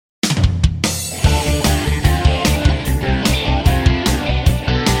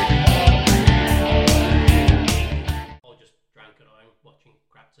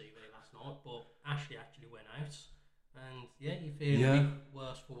Yeah, you're feeling a bit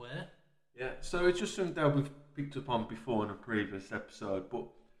worse for wear. Yeah, so it's just something that we've picked up on before in a previous episode, but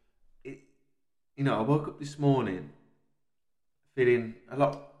it, I woke up this morning feeling a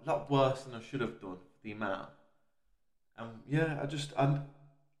lot worse than I should have done for the amount. Yeah, it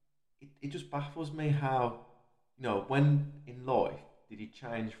just baffles me how, when in life did it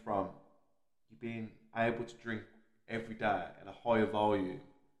change from you being able to drink every day at a higher volume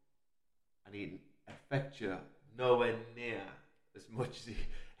and it affect you nowhere near as much as it.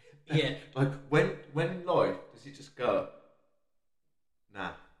 Yeah. Like when in life does it just go,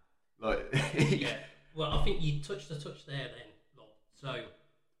 nah, like Yeah. Well, I think you touched the touch there then, Lord. So,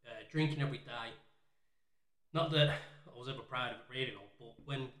 drinking every day. Not that I was ever proud of it really, Lord, but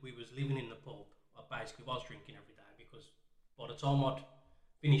when we was living in the pub, I basically was drinking every day because by the time I'd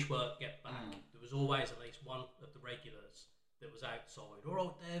finish work, get back, there was always at least one of the regulars that was outside. All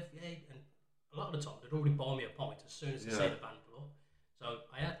right, Dev, yeah. And a lot of the time, they'd already buy me a pint as soon as they see the band pull up. So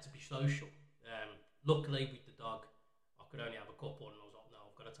I had to be social. Luckily, with the dog, I could only have a couple, and I was like, no,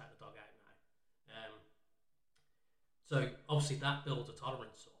 I've got to take the dog out now. So obviously that builds a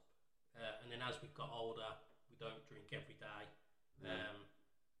tolerance up, and then as we've got older, we don't drink every day.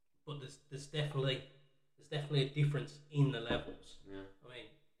 But there's definitely a difference in the levels. Yeah. I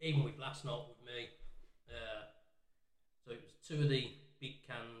mean, even with last night with me, so it was 2 of the big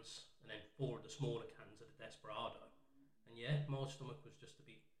cans and then 4 of the smaller cans of the Desperado, and yeah, my stomach was just a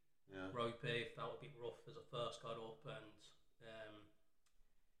bit ropey, felt a bit rough as I first got up, and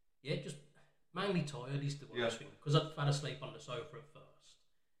just mainly tired is the worst thing, because I'd fell asleep on the sofa at first,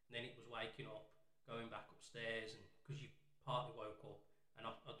 and then it was waking up, going back upstairs, and because you partly woke up, and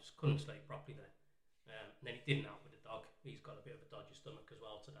I just couldn't sleep properly then. And then it didn't help with the dog. He's got a bit of a dodgy stomach as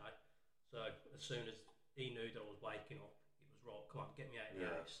well today. So as soon as he knew that I was waking up, it was right, come on, get me out of the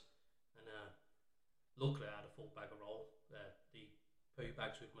house. And luckily I had a full bag of roll, the poo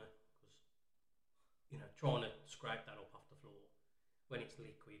bags with me, because trying to scrape that up off the floor when it's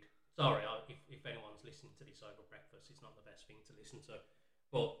liquid. Sorry, if anyone's listening to this over breakfast, it's not the best thing to listen to,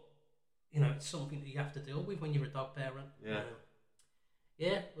 but it's something that you have to deal with when you're a dog parent. Well,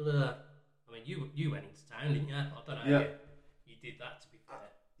 I mean, you went into town, didn't you? I don't know how you did that, to be fair.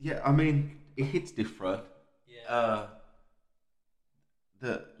 Yeah, I mean, it hits different. Yeah.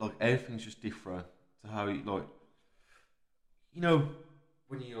 Like everything's just different to how you like.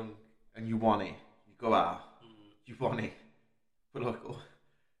 When you're young and you want it, you go out, you want it, but like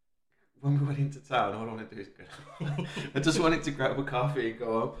when we went into town, all I want to do is go. I just wanted to grab a coffee and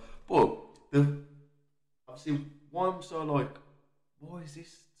go home. But obviously, why I'm so like, why is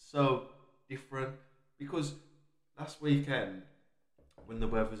this so different? Because last weekend, when the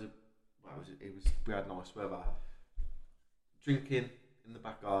weather we had nice weather, drinking in the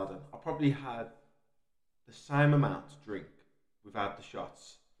back garden, I probably had the same amount to drink without the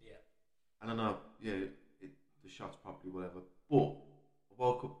shots. Yeah. And I know, the shots probably whatever, but I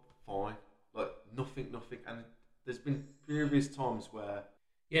woke up fine, like nothing, and there's been previous times where...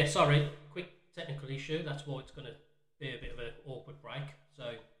 Yeah, sorry, quick technical issue, that's why it's going to be a bit of an awkward break,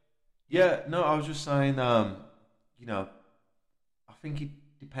 so... Yeah, no, I was just saying, I think it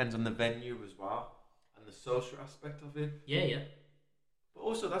depends on the venue as well, and the social aspect of it. Yeah. But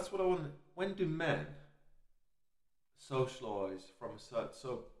also, that's what I want. When do men socialise from a certain...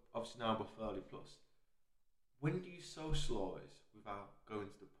 So, obviously now we're 30 plus. When do you socialise without going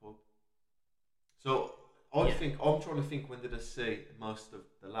to the pub? So, I'm trying to think, when did I see most of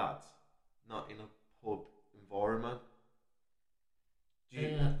the lads not in a pub environment? Do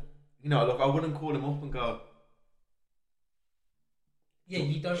you, look, I wouldn't call him up and go,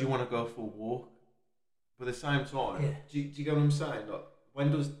 you don't... do you want to go for a walk? But at the same time, do you get what I'm saying? Like,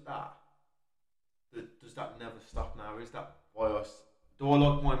 when does that never stop now? Is that why do I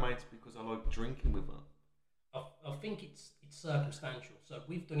like my mates because I like drinking with them? I think it's circumstantial. So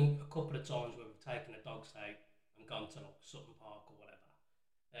we've done it a couple of times where we've taken the dogs out and gone to like Sutton Park or whatever.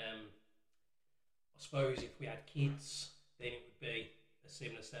 I suppose if we had kids, then it would be a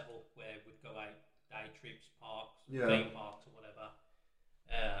similar setup where we'd go out day trips, parks, theme parks or whatever.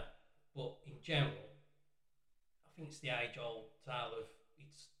 But in general, I think it's the age-old tale of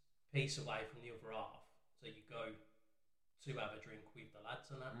it's peace away from the other half. So you go to have a drink with the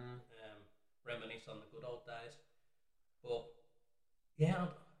lads and that, reminisce on the good old days. But yeah,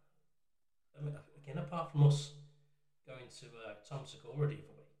 I mean, again, apart from us going to Tom Segura the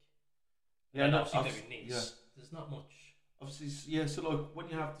other week, and obviously doing this, there's not much. Obviously, so like when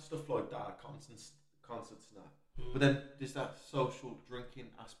you have the stuff like that, concerts and that, but then there's that social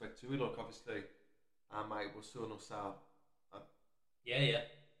drinking aspect to it. Like obviously, our mate was sorting us out at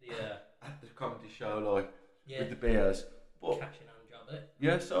the comedy show, like with the beers. But cash in hand job, eh?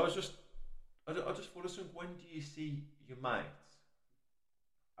 yeah, so I just thought of something. When do you see your mates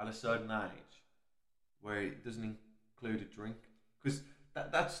at a certain age where it doesn't include a drink? Because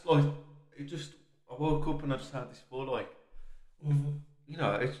that's like it. Just I woke up and I just had this thought, like, you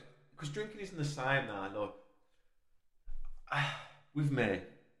know, it's because drinking isn't the same now. Like with me,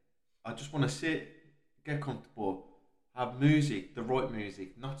 I just want to sit, get comfortable, have music, the right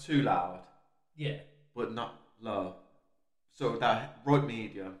music, not too loud, Yeah. but not low. So that right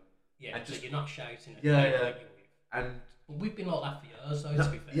medium. Yeah, And so just you're not shouting at yeah, people yeah. like you with. And But we've been like that for years, though, no, to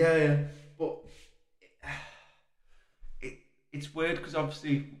be fair. yeah, but it's weird because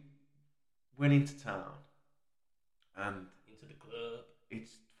obviously went into town and Into the club.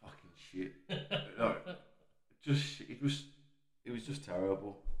 it's fucking shit. Like, it was just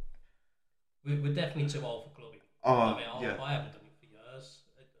terrible. We're definitely too old for clubbing. Oh, I mean, yeah. I haven't done it for years.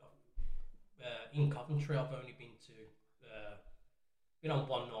 In Coventry, I've only been to, been on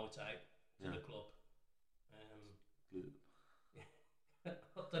one night out to the club. I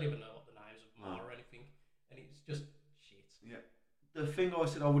don't even know what the names of them are or anything, and it's just shit. Yeah. The thing I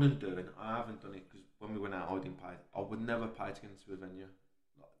said I wouldn't do, and I haven't done it because when we went out, I didn't pay. I would never pay to get into a venue.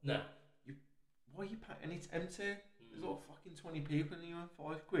 Like, No. Why you pay? And it's empty. There's like fucking 20 people and you earn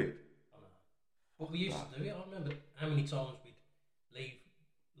 £5. I know. But we used to do it. I remember how many times we'd leave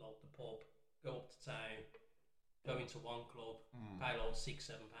like the pub, go up to town, go into one club, pay like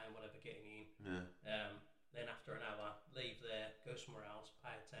 £6-7 whatever getting in. Yeah. Then after an hour, leave there, go somewhere else,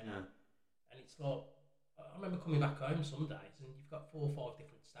 pay a tenner, Yeah. and it's like I remember coming back home some days and you've got 4 or 5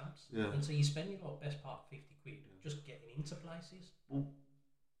 different stamps, Yeah. and so you're spending like best part £50 just getting into places. Well,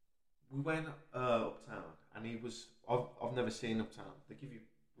 we went uptown, and he was. I've never seen uptown. They give you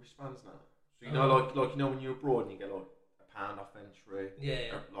wristbands now, so you know, like you know when you're abroad and you get like £1 off entry,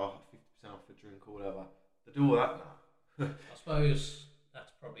 Yeah. like 50% off a drink or whatever. They do all that now. I suppose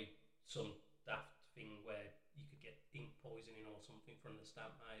that's probably some daft thing where you could get ink poisoning or something from the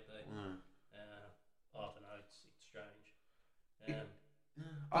stamp, maybe. I don't know. It's strange.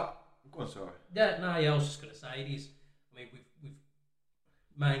 Go on, sorry. Yeah, I was just going to say it is. I mean, we've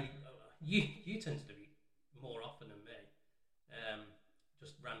mainly you tend to do it more often than me.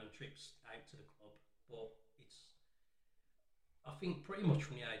 Just random trips out to the club, but it's. I think pretty much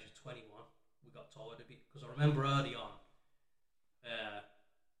from the age of 21, we got tired of it because I remember early on,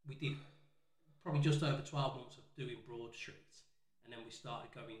 we did probably just over 12 months of doing Broad Street, and then we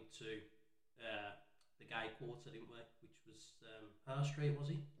started going to the gay quarter, didn't we? Which was Her Street, was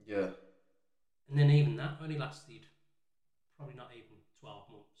it? Yeah. And then even that only lasted probably not even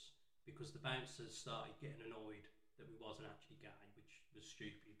 12 months because the bouncers started getting annoyed that we wasn't actually gay, which was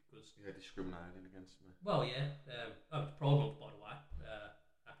stupid because... Yeah, discriminating against me. Well, yeah. It's Pride Month, by the way.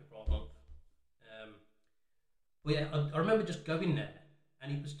 Happy Pride Month. But yeah, I remember just going there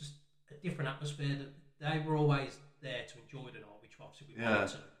and it was just a different atmosphere. That they were always there to enjoy the night, which obviously we wanted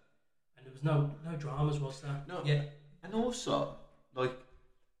to. And there was no dramas, was there? No. Yeah. And also, like,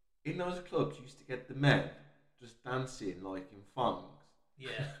 in those clubs, you used to get the men just dancing, like, in thongs.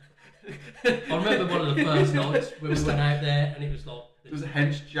 Yeah. I remember one of the first nights when we went out there and it was like... There was a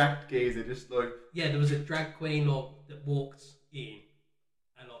hench jacked geezer just like... Yeah, there was a drag queen that walked in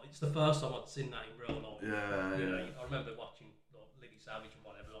and like, it's the first time I'd seen that in real life. Yeah, you know, I remember watching like, Lily Savage and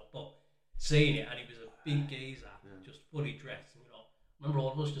whatever, like, but seeing it and it was a big geezer, just fully dressed, and I remember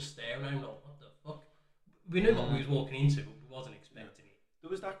all of us just staring at him like, what the fuck? We knew what we was walking into, but we wasn't expecting it. There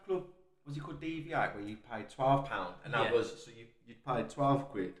was that club, was it called DV8, where you paid £12, and that was, so you'd paid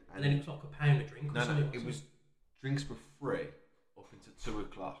 £12. And then it was like £1 a drink or something. No, it was, drinks were free up until 2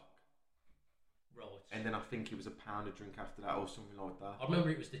 o'clock. Right. And then I think it was £1 a drink after that or something like that. I remember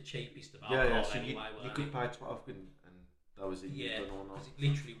it was the cheapest of alcohol so anyway. you could pay £12 and that was it. Yeah, because it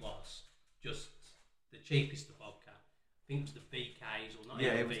literally was just the cheapest of vodka. I think it was the BKs or not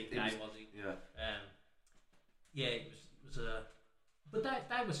even BK, was it? Yeah. Yeah, it was but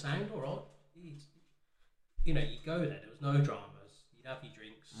they were sound alright. You know, you go there was no dramas. You'd have your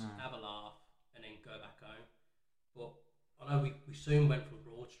drinks, have a laugh, and then go back home. But I know we soon went from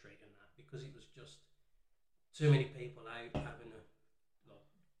Broad Street and that because it was just too many people out having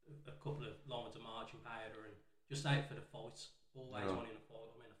a couple of lines of marching powder and just out for the fights. Always wanting a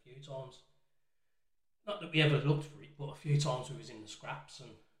fight. I mean, a few times. Not that we ever looked for it, but a few times we was in the scraps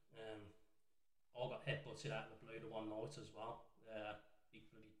and I got headbutted out of the blue the one night as well. Big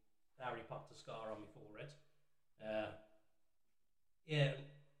bloody Harry Potter scar on my forehead. Yeah,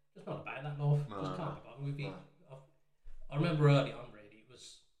 just not about that life. Just can't be bothered with it. I remember early on, really, it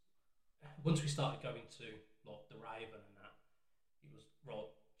was once we started going to like the Raven and that, it was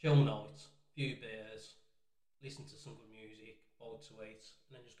right, chill night, few beers, listen to some good music. bite to eat,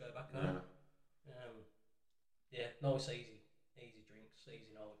 and then just go back home. No, it's easy drinks,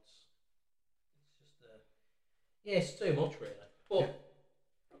 easy nights. It's just it's too much really. But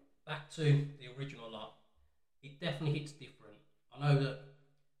back to the original lot, it definitely hits different. I know that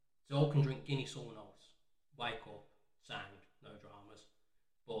so I can drink Guinness all night, wake up, sound, no dramas.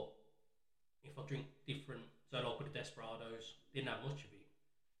 But if I drink different, so like with the Desperados, didn't have much of it,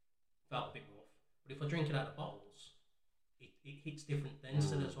 felt a bit rough. But if I drink it out of bottles, it hits different then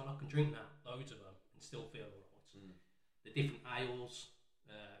still as well. I can drink that, loads of them, and still feel alright. The different ales,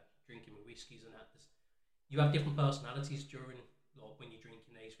 drinking with whiskies and that. You have different personalities during, like when you're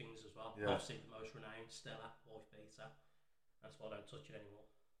drinking these things as well. Yeah. Obviously, the most renowned, Stella, wife beater. That's why I don't touch it anymore.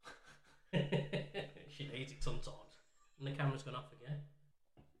 She needs it sometimes. And the camera's gone off again.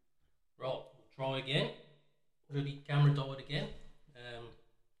 Right, we'll try again. The camera died again.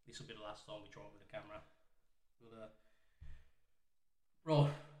 This will be the last time we try it with the camera. But,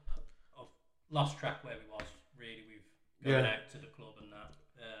 right, I've lost track where we was really with going out to the club and that.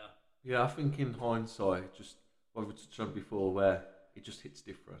 I think in hindsight, just what we touched on before, where it just hits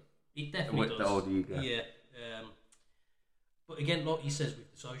different. It definitely does. The older you get. Yeah. But again, like he says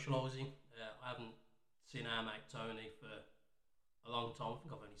with the socialising, I haven't seen our mate Tony for a long time. I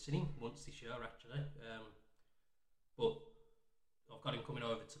think I've only seen him once this year actually. But I've got him coming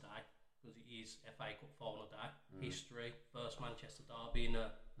over today because it is FA Cup final day. History, first Manchester derby in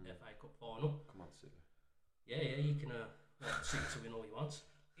a FA Cup final. Come on, City. Yeah, you can City to win all you want.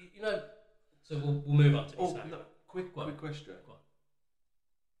 So we'll move on to this now. No, quick question. Go on.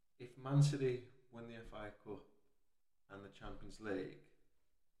 If Man City win the FA Cup and the Champions League,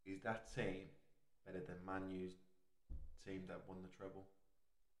 is that team better than Man U's team that won the treble?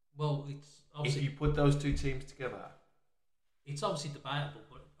 Well, it's obviously... If you put those two teams together... It's obviously debatable,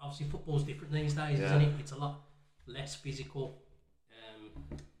 but obviously football's different these days, isn't it? It's a lot less physical.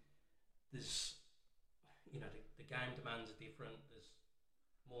 There's... the game demands are different. There's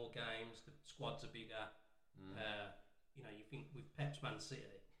more games. The squads are bigger. You think with Pep's Man City,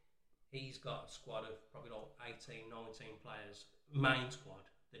 he's got a squad of probably like 18, 19 players, main squad,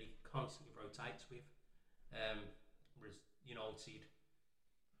 that he constantly rotates with. Whereas United,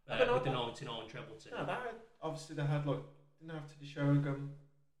 with the 99 treble team. No, obviously they had didn't have to Sheringham,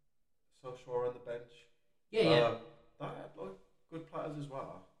 Solskjaer on the bench. Yeah. They had good players as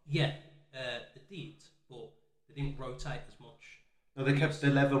well. Yeah, they did, but they didn't rotate as much. No, they kept the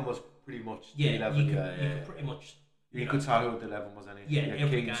 11 was pretty much the 11. You could pretty much. You could tell who the 11 was anyway. Yeah,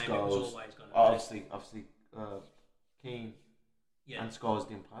 every Keane, game Scholes, it was always going to obviously, Keane and Scholes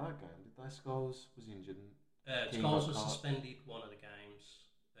didn't play that game, did they? Scholes was injured. Scholes was suspended one of the games.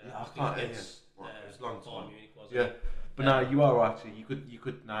 I can't. It was a long time. Munich, wasn't it? But no, you are actually. You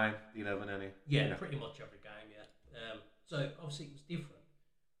could name the 11 any. Yeah, pretty much every game. Yeah. So obviously it was different.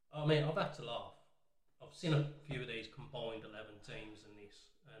 I mean, I've had to laugh. I've seen a few of these combined 11 teams and this,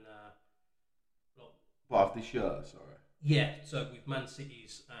 and what of this year? Sorry. Yeah. So with Man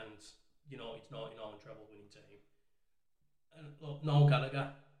City's and United's 99 treble winning team, and Noel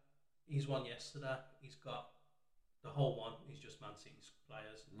Gallagher, he's won yesterday. He's got the whole one. He's just Man City's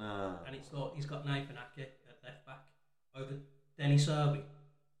players. No. And it's he's got Nathan Ake at left back over Dennis Irby.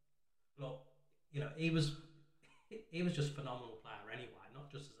 He was just a phenomenal player anyway.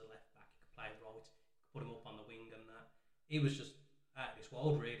 Not just as a left back, he could play right. Put him up on the wing and that. He was just out of this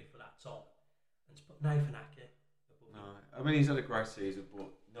world really for that time. And to put Nathan Ake above him. I mean he's had a great season, but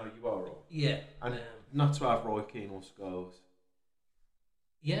no, you are right. Yeah. And not to have Roy Keane or Scholes.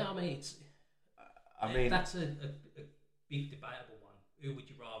 Yeah, I mean that's a big debatable one. Who would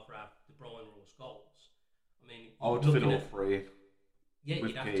you rather have, De Bruyne or Scholes? I mean, I would fit all three. Yeah,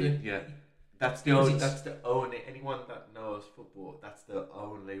 with you'd have Keane, to. Yeah. That's the only anyone that knows football. That's the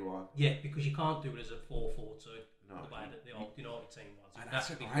only one. Yeah, because you can't do it as a 4-4-2. No, the way that the old United team was. And that's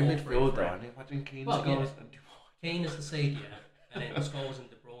a great midfield, though. Imagine Keane, Scholes, and Keane as the CDM, and then Scholes and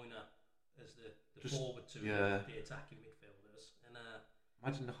De Bruyne as the forward two, the attacking midfielders. And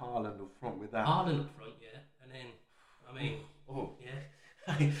imagine the Haaland up front with that. Haaland up front, yeah, and then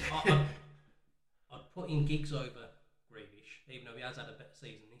I'd put in Giggs over Grealish, even though he has had a better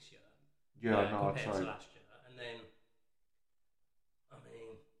season this year. Compared to last year. And then, I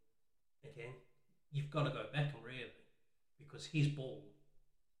mean, again, you've got to go Beckham really, because his ball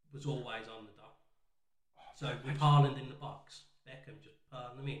was always on the dot. So with Haaland in the box, Beckham just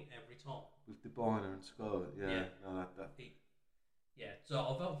putting them in every time. With De Bruyne and Scholes, So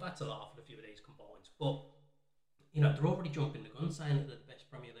I've had to laugh at a few of these combined, but they're already jumping the gun saying that they're the best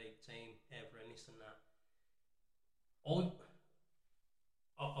Premier League team ever and this and that.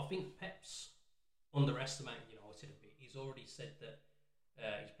 I think Pep's underestimating United a bit. He's he's already said that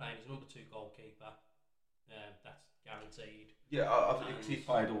he's playing his number 2 goalkeeper. That's guaranteed. Yeah, I think he's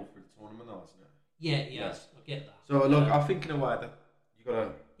played all through the tournament, now, hasn't it? Yeah, he has. I get that. So look, I think in a way that you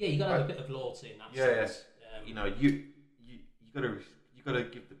gotta. Yeah, you gotta have a bit of loyalty in that sense. Yeah. You gotta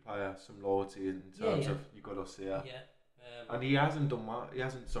give the player some loyalty in terms of you got us here. Yeah. And he hasn't done well. He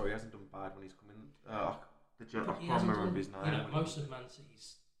hasn't done bad when he's come in. I can't remember his name. You know, most of Man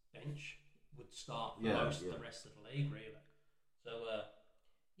City's bench would start for most of the rest of the league, really. So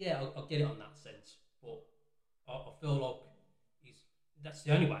I'll get it on that sense, but I feel like that's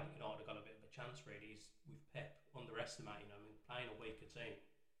the only way United have got a bit of a chance, really, is with Pep underestimating them and playing a weaker team.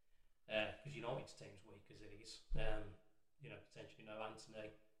 Because United's team's weak as it is. Potentially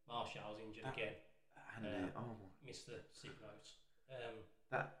Anthony Martial's injured again. Mr. Signos.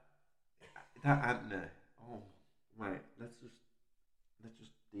 That Anthony. Oh, mate. Let's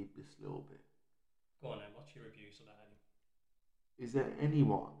just deep this a little bit. Go on then. What's your reviews about him? Is there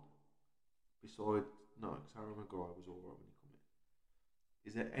anyone besides because Harry Maguire was alright when he came in.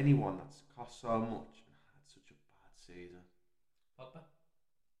 Is there anyone that's cost so much and had such a bad season? Pogba.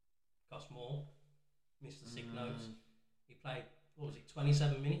 Cost more. Mr. Signos. He played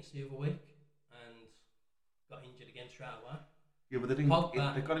 27 minutes the other week and got injured again straight away. Yeah, but they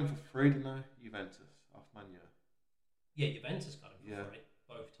got him for free, didn't they? Juventus off Man U. Yeah, Juventus got him for free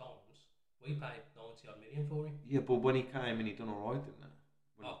both times. We paid 90 odd million for him. Yeah, but when he came in, he done alright, didn't he?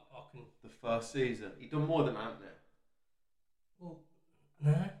 The first season, he done more than Anthony. Well,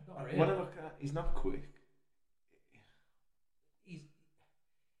 no, not really. When I look at, he's not quick.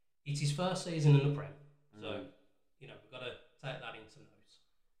 It's his first season in the Prem, so we've got to take that into note.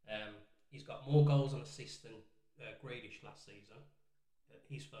 He's got more goals and assists than Grealish last season.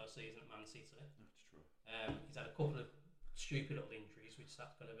 His first season at Man City. That's true. He's had a couple of stupid little injuries, which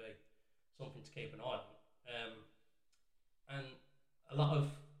that's going to be something to keep an eye on. And a lot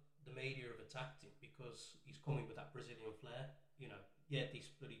of the media have attacked him because he's coming with that Brazilian flair.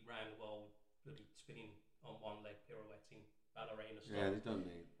 This bloody round the world, bloody spinning on one leg, pirouetting, ballerina stuff. Yeah, they don't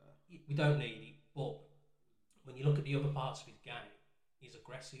need that. We don't need it, but when you look at the other parts of his game, he's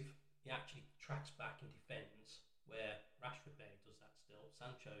aggressive. He actually tracks back and defends, where Rashford barely does that still.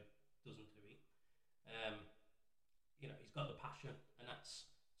 Sancho doesn't do it. He's got the passion, and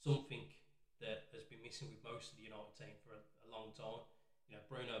that's something that has been missing with most of the United team for a long time.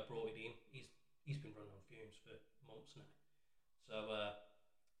 Bruno brought it in. He's been running on fumes for months now. So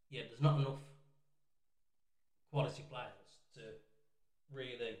there's not enough quality players to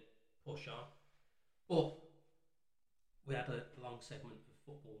really push on. But we had a long segment of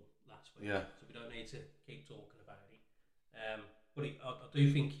football last week, so we don't need to keep talking about it. But I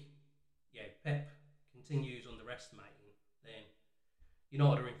do think, Pep continues underestimating, then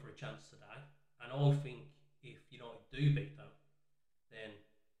United are in for a chance today. And I think if United do beat them, then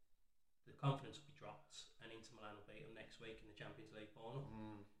the confidence will be dropped and Inter Milan will beat them next week in the Champions League final.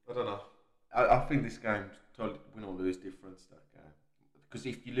 I don't know. I think this game's totally win or lose difference, that game. Because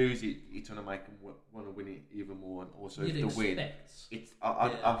if you lose it, it's going to make them want to win it even more. And also, if they win,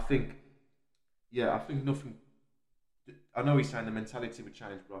 I think nothing. I know he's saying the mentality would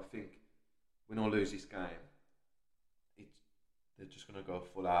change, but I think win or lose this game, they're just going to go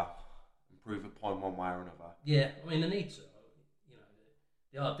full out, improve upon one way or another. Yeah, I mean, they need to.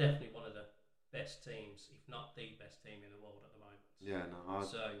 They are definitely one of the best teams, if not the best team in the world at the moment. Yeah, no.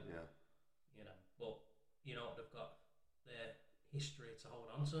 But they've got their history to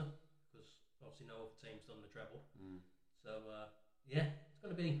hold on to, because obviously no other team's done the treble. So it's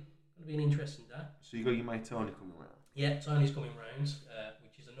going to be an interesting day. So you got your mate Tony coming around. Yeah, Tony's coming round,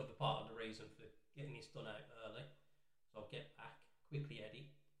 which is another part of the reason for getting this done out early. So I'll get back quickly, Eddie.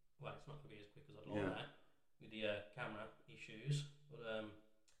 Well, it's not going to be as quick as I'd like now with the camera issues, but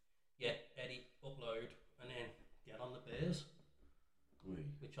edit, upload, and then get on the beers.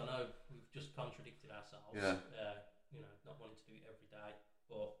 Which I know we've just contradicted ourselves. Not wanting to do it every day,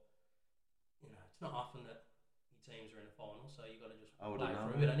 but it's not often that your teams are in a final, so you got to just play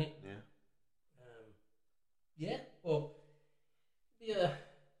through it, ain't it? Well, it'll be an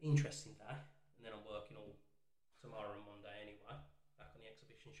interesting day, and then I'm working all tomorrow and Monday anyway, back on the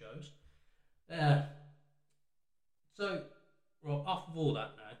exhibition shows. Off of all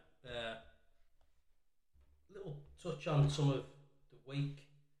that now, little touch on some of the week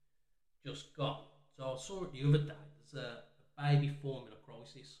just gone. So I saw it the other day. There's a baby formula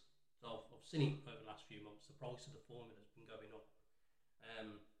crisis. So I've seen it over the last few months. The price of the formula has been going up,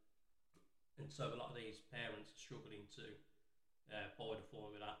 and so a lot of these parents are struggling to buy the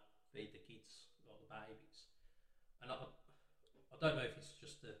formula, feed the kids or the babies. And I don't know if it's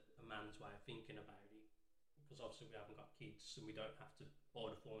just a man's way of thinking about it, because obviously we haven't got kids and we don't have to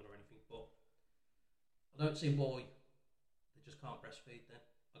buy the formula or anything. But I don't see why they just can't breastfeed then.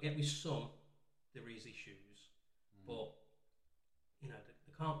 I get with some there is issues, but you know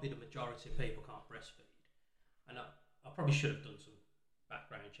there can't be the majority of people can't breastfeed. And I probably should have done some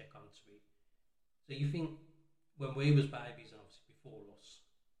background check onto it. So you think when we was babies and obviously before us,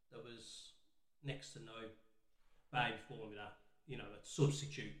 there was next to no baby formula, you know, a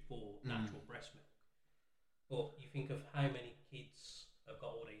substitute for natural breast milk. But you think of how many kids have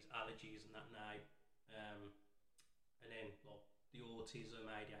got all these allergies and that now, and then like the autism,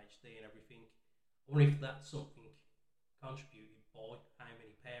 ADHD, and everything. I wonder if that's something contributed by how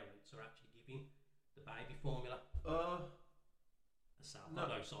many parents are actually giving the baby formula. I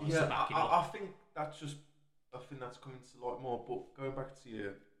think that's just. I think that's coming to light more. But going back to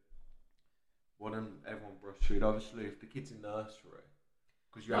you, why don't everyone breastfeed? Obviously, if the kid's in nursery,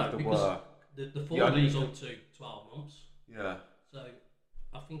 because you have to work. The formula is up to 12 months. Yeah. So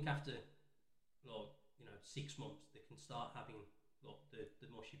I think after, 6 months, they can start having the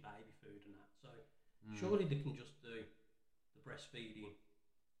mushy baby food and that. So surely they can just do the breastfeeding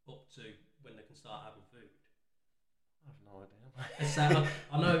up to when they can start having food. I have no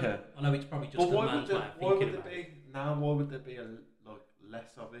idea. I know it's probably just a man's way of thinking about it. Why would there be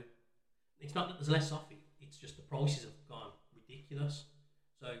less of it? It's not that there's less of it. It's just the prices have gone ridiculous.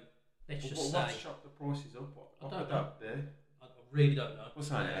 So let's just say. What's shot the prices up? What would that be? I really don't know. What's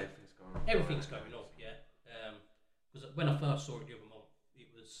that? Everything's going up. Everything's going up, yeah. Because when I first saw it the other month, it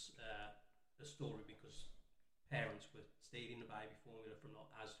was a story because parents were stealing the baby formula from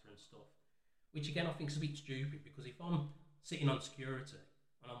Asda and stuff. Which again I think is a bit stupid, because if I'm sitting on security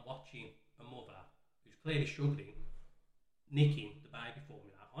and I'm watching a mother who's clearly struggling, nicking the baby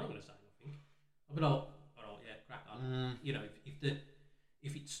formula, I ain't going to say nothing. I'll be like, alright, yeah, crack on. You know,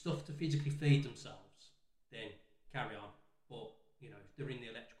 if it's stuff to physically feed themselves, then carry on. But, you know, if they're in the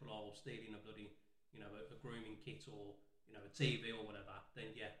electrical aisle stealing a bloody, you know, a grooming kit or, you know, a TV or whatever,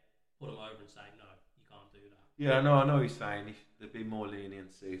 then yeah, put them over and say, no, you can't do that. Yeah, I know what you're saying. If there'd be more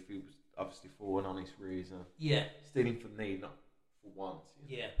leniency if it was obviously for an honest reason. Yeah. Stealing for need, not for want.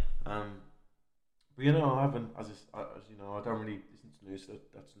 Yeah. But you know, I haven't, as you know, I don't really listen to news, so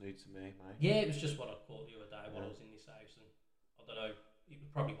that's new to me, mate. Yeah, it was just what I caught the other day while I was in this house, and I don't know, it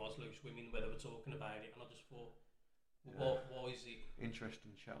probably was loose women where they were talking about it, and I just thought, why is it?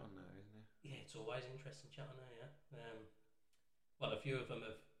 Interesting chat on there, isn't it? Yeah, it's always interesting chat on there, yeah. Well, a few of them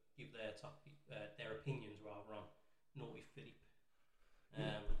have give their opinions rather on Naughty Philip.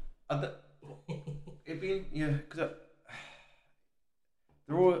 It'd be because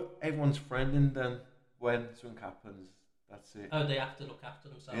they're all everyone's friend, and then when something happens, that's it. Oh, they have to look after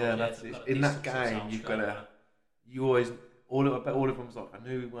themselves. Yeah, that's it. In that game, you've got to. You always I bet all of them's like, I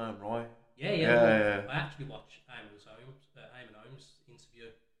knew we weren't right. Yeah. I actually watched Eamon Holmes' interview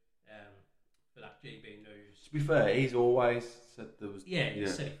for that GB News. To be fair, he's always said there was. Yeah,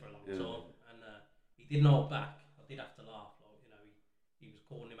 he's said it for a long time, and he didn't hold back. I did have to laugh. Like, you know, he was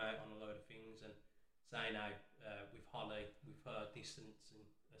calling him out on a load of things and saying how with Holly, with her distance and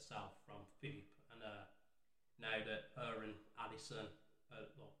herself from Philip, and now that her and Alison are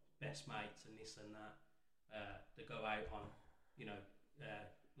like best mates and this and that, they go out on, you know,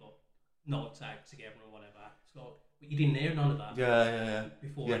 like nights out together and whatever. It's like, but you didn't hear none of that. Yeah.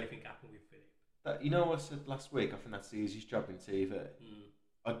 Before anything happened with Philip. You know what I said last week? I think that's the easiest job in TV.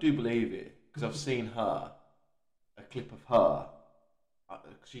 I do believe it because I've seen her, a clip of her.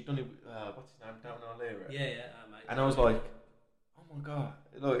 She'd done it. What's his name? Down O'Leary. Yeah, mate. And I was like, oh my god!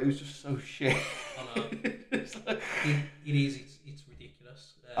 Like, it was just so shit. I know. It's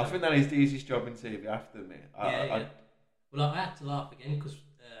ridiculous. I think that is the easiest job in TV after me. Well, I had to laugh again because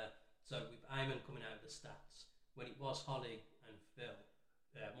so with Eamon coming out of the stats, when it was Holly and Phil,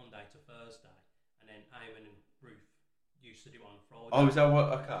 Monday to Thursday, and then Eamon and Ruth used to do it on Friday. Oh, is that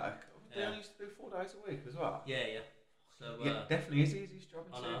what? Okay. They only used to do 4 days a week as well. Yeah. So definitely is the easiest job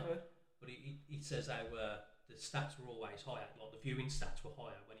in TV. But he says how the stats were always higher, like the viewing stats were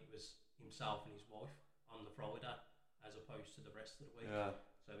higher when it was himself and his wife on the Friday, as opposed to the rest of the week. Yeah.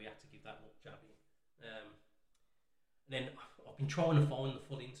 So he had to give that little jab in. And then I've been trying to find the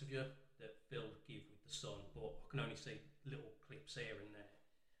full interview that Phil gave with the Sun, but I can only see little clips here and there.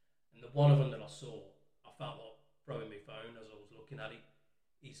 And the one of them that I saw, I felt like throwing my phone as I was looking at it.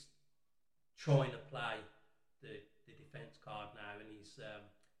 He's trying to play the defence card now, and he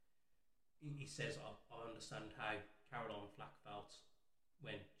says, I understand how Caroline Flack felt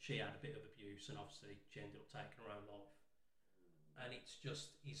when she had a bit of abuse, and obviously she ended up taking her own life. And it's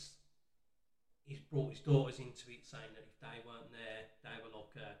just, he's brought his daughters into it, saying that if they weren't there, they were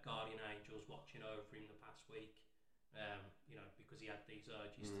like guardian angels watching over him the past week. Because he had these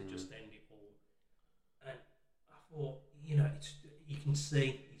urges to just end it all. And I thought, it's you can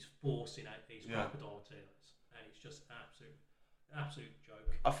see he's forcing out these crocodile tears, and it's just absolute joke.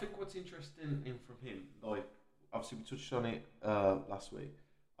 I think what's interesting from him, like obviously we touched on it last week.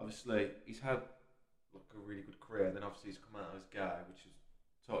 Obviously he's had like a really good career, and then obviously he's come out as gay, which is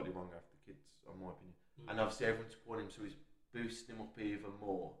totally wrong after kids, in my opinion. And obviously everyone's supporting him, so he's boosting him up even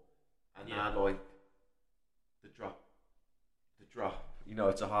more. And now like the drop.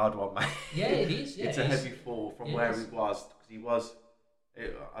 It's a hard one, mate. Yeah, it is. Yeah, it's a heavy fall from where he was, because he was.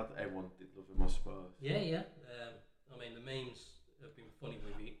 Everyone did love him, I suppose. Yeah. I mean, the memes have been funny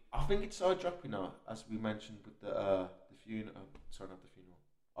with it. I think it's so dropping now, as we mentioned with the funeral. Sorry, not the funeral.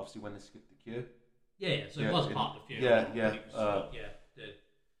 Obviously, when they skipped the queue. Yeah. So it was part of the funeral. Yeah. The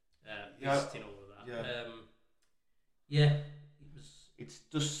visiting, all of that. Yeah. It was. It's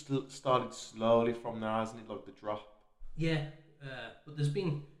just started slowly from there, hasn't it? Like the drop. Yeah. But there's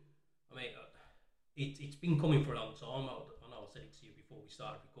been, it's been coming for a long time. I know I said it to you before we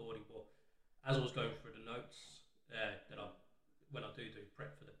started recording, but as I was going through the notes when I do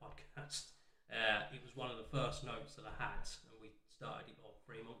prep for the podcast, it was one of the first notes that I had, and we started it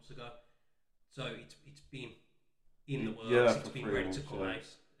 3 months ago. So it's been in the works. It's been ready to come out.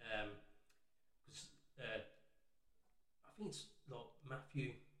 Because I think it's like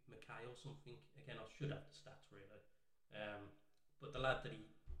Matthew McKay or something. Again, I should have the stats really. But the lad that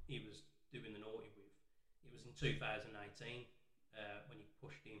he was doing the naughty with, it was in 2018 when he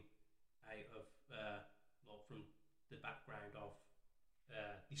pushed him out of from the background of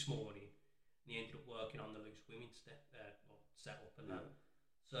This Morning, and he ended up working on the Loose Women set up and that.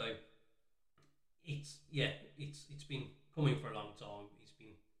 So it's been coming for a long time. He's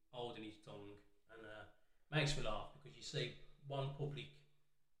been holding his tongue, and makes me laugh because you see one public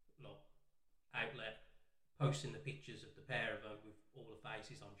outlet posting the pictures of the pair of them with all the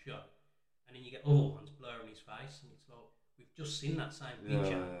faces on show, and then you get other ones blurring his face, and it's like we've just seen that same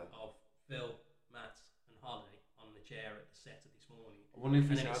picture of Phil, Matt, and Holly on the chair at the set of This Morning. I wonder if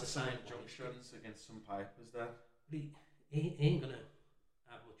he's had some injunctions against some papers then. But he ain't gonna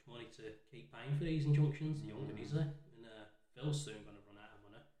have much money to keep paying for these injunctions, younger, is he? And Phil's soon gonna run out of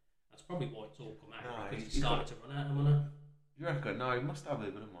money. That's probably why it's all come out, because he's starting to run out of money. You reckon? No, he must have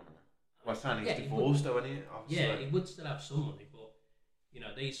a bit of money. Well, saying he's divorced, though, isn't he? Obviously. Yeah, he would still have some money, but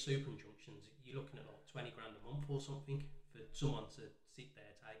these super injunctions, you're looking at like $20 grand a month or something for someone to sit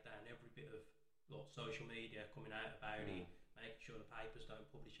there, take down every bit of social media coming out about it, making sure the papers don't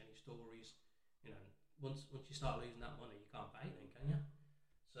publish any stories. Once you start losing that money, you can't pay then, can you?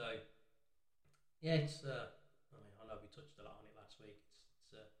 So, yeah, it's. I know we touched a lot on it last week.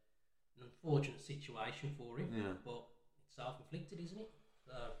 It's an unfortunate situation for him, but it's self-inflicted, isn't it?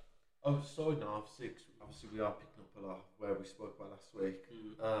 So. Oh, sorry, no, obviously we are picking up a lot where we spoke about last week.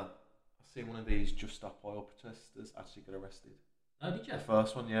 I seen one of these Just Stop Oil protesters actually get arrested. Oh, did you? The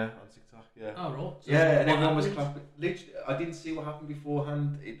first one, on TikTok, Oh, right. So and everyone was clapping. Literally, I didn't see what happened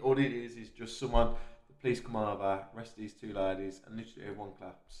beforehand. All it is just someone, the police come over, arrest these two ladies, and literally everyone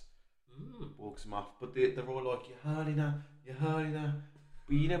claps, walks them off. But they're all like, you're hurting her.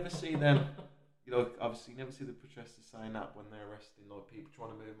 But you never see them. Obviously, you never see the protesters saying that when they're arresting people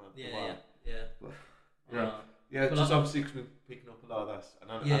trying to move them out the way. Just obviously because we're picking up a lot of that.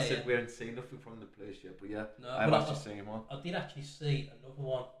 And I said we haven't seen nothing from the police yet, but I've actually seen one. I did actually see another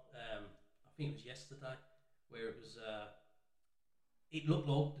one. I think it was yesterday, where it was. It looked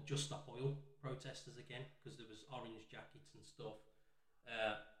like the Just Stop Oil protesters again, because there was orange jackets and stuff.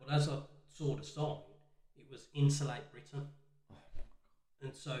 But as I saw the sign, it was Insulate Britain.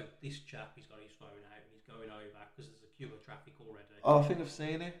 And so this chap, he's got his phone out and he's going over because there's a queue of traffic already. Oh, I think I've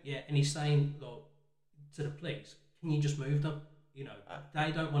seen it. Yeah, and he's saying to the police, can you just move them?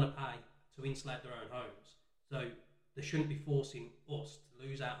 They don't want to pay to insulate their own homes. So they shouldn't be forcing us to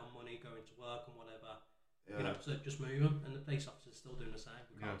lose out on money, going to work and whatever. So just move them. And the police officer's still doing the same.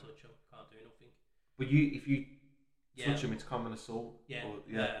 We can't touch them, can't do nothing. But if you touch them, it's common assault.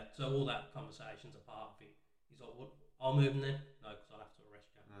 So all that conversation's a part of it. He's like, what? I'll move them then? No, because I'll have to arrest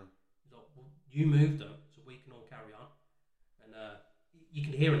you. He's like, well, you move them so we can all carry on. And you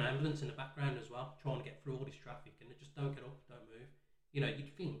can hear an ambulance in the background as well, trying to get through all this traffic, and they just don't get up, don't move. You'd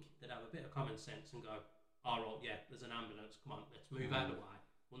think they'd have a bit of common sense and go, all right, there's an ambulance, come on, let's move out of the way.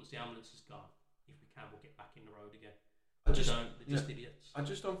 Once the ambulance is gone, if we can, we'll get back in the road again. But they're just idiots. I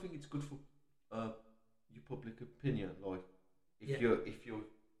just don't think it's good for your public opinion. Like, if it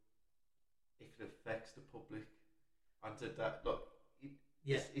affects the public, and that,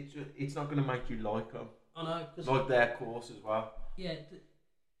 Yeah. It's not going to make you like them. I know. Cause, like their course as well. Yeah.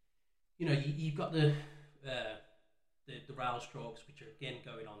 You've got the rail strokes, which are again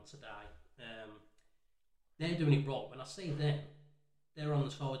going on today. They're doing it right. When I see them, they're on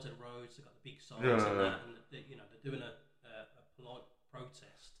the sides of the roads. They've got the big signs and that, and they're doing a polite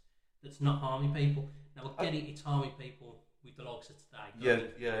protest that's not harming people. Now I get it; it's harming people with the likes of today.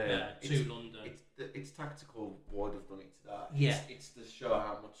 To London. It's tactical why they've done it today. Yeah, it's to show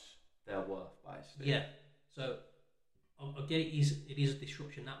how much they're worth, basically. Yeah. So I get it is a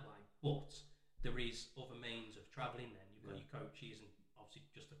disruption that way, but there is other means of travelling. Then you've got your coaches and obviously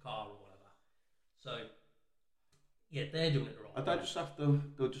just a car or whatever. So yeah, they're doing it the right way. They just have to.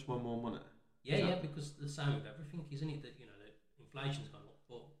 They'll just want more money. Yeah, because the same with everything, isn't it? That the inflation's gone up,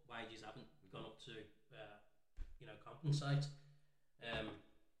 but wages haven't gone up to compensate.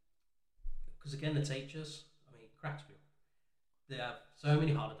 Because again, the teachers, I mean, it cracks me up. They have so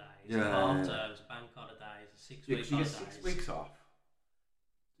many holidays, half terms, bank holidays, 6 weeks holidays. You get 6 weeks off.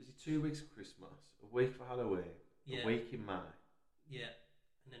 Is it 2 weeks for Christmas, a week for Halloween, a week in May? Yeah,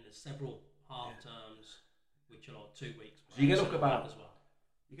 and then there's several half terms, which are like 2 weeks. So you get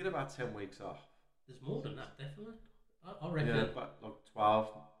about 10 weeks off. There's more than that, definitely. I reckon. Yeah, but like 12.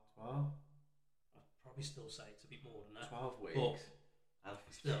 I'd probably still say it's a bit more than that. 12 weeks. But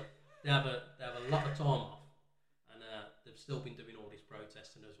still, they have a lot of time off, and they've still been doing all this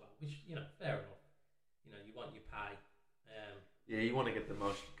protesting as well, which fair enough. You want your pay. You want to get the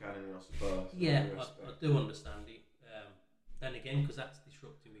most you can, I suppose. Yeah, I do understand it. Then again, because that's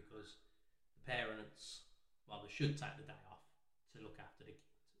disrupting, because the parents, they should take the day off to look after the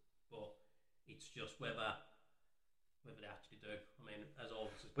kids, but it's just whether they actually do. I mean, as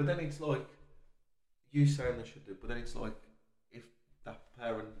always. But then it's like you saying they should do, but then it's like if that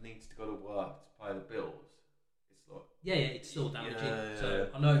parent needs to go to work to pay the bills, it's like it's still damaging. So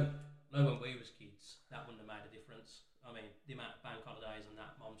I know when we was kids, that wouldn't have made a difference. I mean, the amount of bank holidays and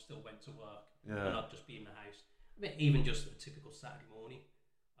that, Mum still went to work, and I'd just be in the house. I mean, even just a typical Saturday morning,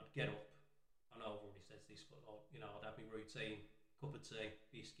 I'd get up. I know I've already said this, but I'd have my routine, cup of tea,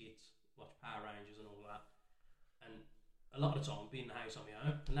 biscuits, watch Power Rangers and all that. And a lot of the time, be in the house on my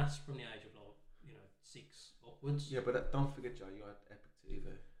own, and that's from the age of 6 upwards. Yeah, but don't forget, Joe, you had Epic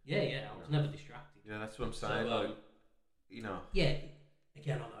TV. Yeah, I was never distracted. Yeah, that's what I'm saying. So, Yeah,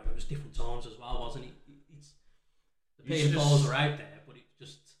 again, I know it was different times as well, wasn't it? It's the paedophiles are out there, but it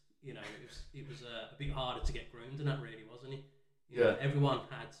just it was a bit harder to get groomed, and that really wasn't it. Everyone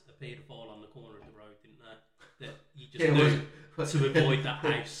had a paedophile on the corner of the road, didn't they? That you just knew to avoid that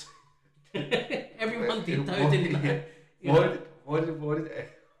house. Everyone did, though, didn't they? Why did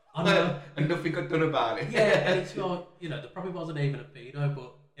I know. And nothing got done about it. Yeah, and it's like, there probably wasn't even a pedo,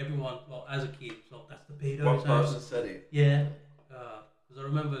 but everyone, as a kid, thought that's the pedo's One house. person said it. Yeah. Because I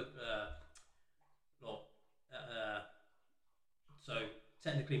remember, so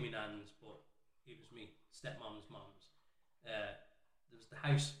technically my nan's, but it was me stepmom's mum's. There was the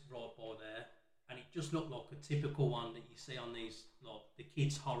house right by there, and it just looked like a typical one that you see on these, the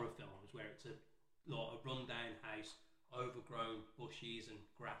kids' horror films, where it's a rundown house, overgrown bushes and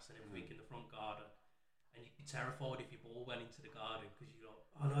grass and everything in the front garden, and you'd be terrified if your ball went into the garden, because you're like,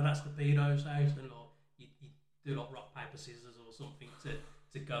 oh no, that's the pedo's house, and you do rock paper scissors or something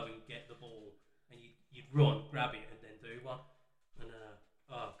to go and get the ball, and you'd run, grab it, and then do one, and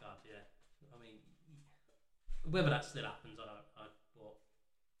oh god, yeah. I mean, whether that still happens, I don't know, but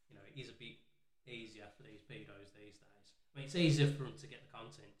it is a bit easier for these pedos these days. I mean, it's easier for them to get the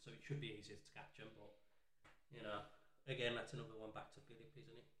content, so it should be easier to catch them, but again, that's another one back to Philip,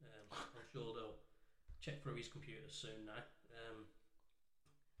 isn't it? I'm sure they'll check through his computer soon now.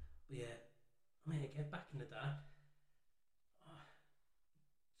 But yeah, I mean, again, back in the day.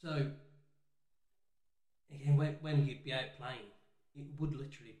 So, again, when you'd be out playing, it would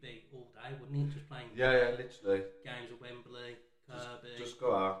literally be all day, wouldn't it? Just playing. Yeah, literally. Games at Wembley, Kirby. Just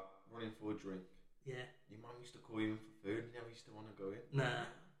go out, running for a drink. Yeah. Your mum used to call you in for food, and you never used to want to go in. Nah.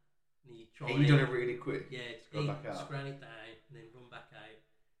 And you try and you done it really quick. Yeah, to go back out. Scran it down, and then run back out.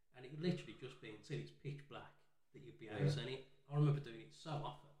 And it would literally just be until it's pitch black that you'd be out. And I remember doing it so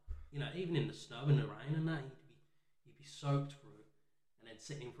often. Even in the snow and the rain and that, you'd be soaked through, and then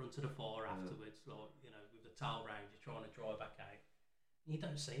sitting in front of the fire afterwards, with the towel round, you're trying to dry back out. And you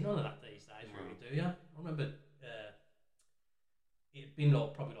don't see none of that these days, really, do you? I remember it'd been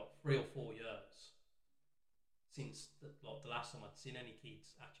probably 3 or 4 years since the last time I'd seen any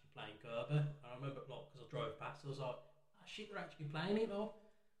kids actually playing Kirby. I remember because I drove past, I was like, oh shit, they're actually playing it though.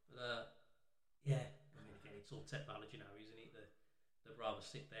 But yeah, I mean, again, it's all technology now, isn't it? They'd rather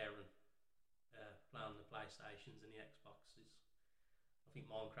sit there and play on the PlayStations and the Xboxes. I think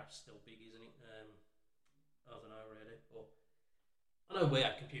Minecraft's still big, isn't it? I don't know really, but I know we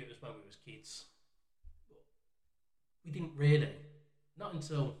had computers when we was kids, but we didn't really. Not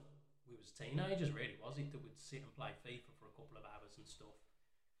until we was teenagers, really, was it? That we'd sit and play FIFA for a couple of hours and stuff,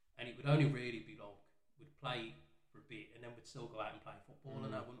 and it would only really be like we'd play for a bit, and then we'd still go out and play football,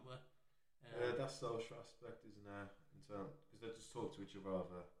 and that, wouldn't we? Yeah, that's social aspect, isn't there? Because they just talk to each other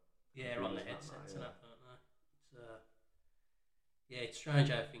over. Yeah, on the headsets and that, don't they? It's strange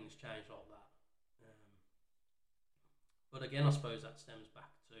how things change like that. But again, I suppose that stems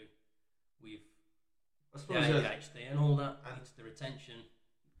back to with the ADHD and all that. And it's the retention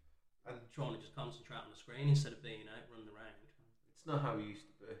and trying to just concentrate on the screen instead of being out running around. It's not how it used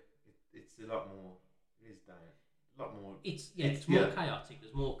to be. It's a lot more. It is down. A lot more. It's more chaotic.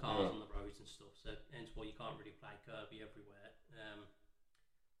 There's more cars on the roads and stuff. So hence why you can't really play Kirby everywhere.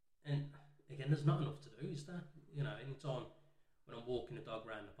 And again, there's not enough to do, is there? You know, any time when I'm walking the dog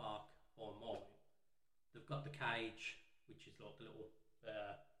around the park or mine, they've got the cage, which is like the little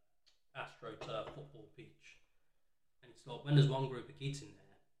AstroTurf football pitch, and it's like when there's one group of kids in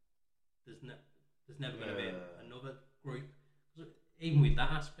there, there's never going to be another group. Even with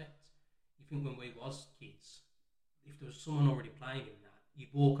that aspect, you think when we was kids, if there was someone already playing in that,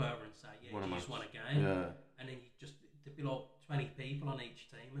 you'd walk over and say, "Yeah, you just want a game," and then there'd be like 20 people on each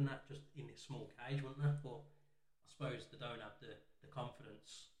team, and that just in this small cage, wouldn't there? But I suppose they don't have the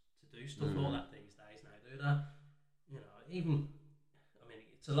confidence to do stuff like that these days now, do they? You know,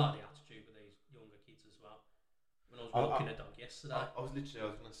 it's a lot of the attitude with these younger kids as well. When I was walking a dog yesterday, I was going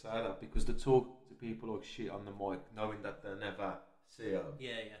to say that because they talk to people like shit on the mic, knowing that they'll never see them.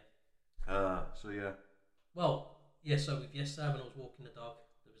 Yeah. Well, so with yesterday when I was walking the dog,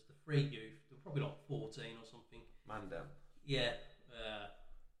 there was the 3 youth. They were probably like 14 or something. Man down. Yeah.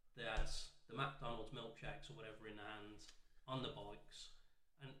 They had the McDonald's milkshakes or whatever in their hands on the bikes,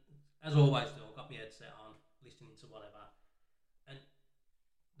 and as always do, I got my headset on, listening to whatever, and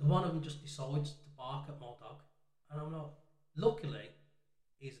the one of them just decides to bark at my dog, and I'm like, luckily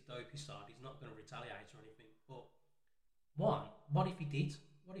he's a dopey sod, he's not going to retaliate or anything, but what if he did?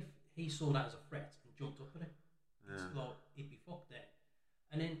 What if he saw that as a threat and jumped up at it? It's like, he'd be fucked there.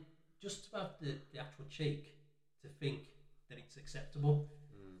 And then just to have the actual cheek to think that it's acceptable.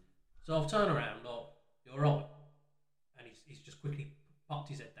 So I've turned around, like, "You're right," and he's just quickly popped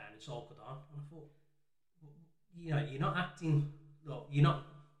his head down and sulked on. And I thought, you know, you're not acting like you're not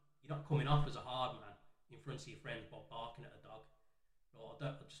coming off as a hard man in front of your friends by barking at a dog.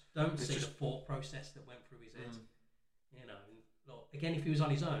 Like, I just don't see the thought process that went through his head. You know, and, like, again, if he was on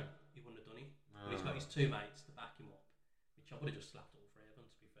his own, he wouldn't have done it. But he's got his 2 mates to back him up, which I would have just slapped all 3 of them,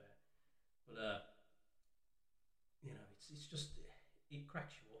 to be fair. But you know, it's just, it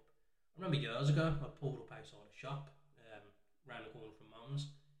cracks you up. I remember years ago, I pulled up outside a shop round the corner from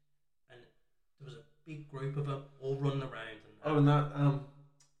Mum's, and there was a big group of them all running around. And that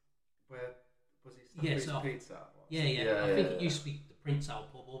where was it? Pizza. Yeah. I think it used to be the Prince Al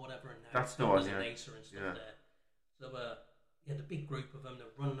pub or whatever, and now that's the one. There's an Acer and stuff there. So the big group of them, they're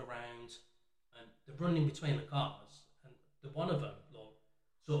running around, and they're running between the cars, and the one of them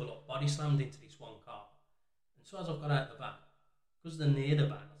sort of body slammed into this one car, and so as I've got out of the van, because they're near the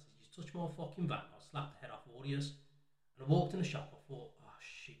van, I said, "You touch my fucking van, I'll slap the head off all of yours." And I walked in the shop, I thought, "Oh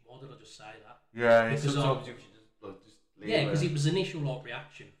shit, why did I just say that?" Yeah, sometimes you should just leave. Yeah, because it was initial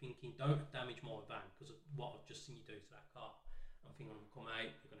reaction, thinking, "Don't damage my van because of what I've just seen you do to that car." I'm thinking, I'm going to come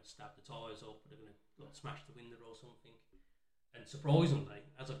out, they're going to stab the tyres up, they're going to smash the window or something. And surprisingly,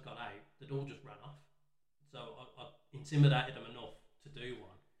 as I've got out, they'd all just ran off. So I intimidated them enough to do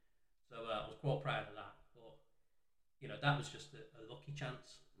one. So I was quite proud of that. But, you know, that was just a lucky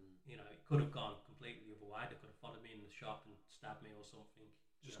chance. You know, it could have gone completely the other way. They could have followed me in the shop and stabbed me or something.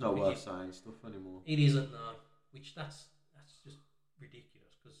 Just not worth saying stuff anymore. It isn't, no. Which that's just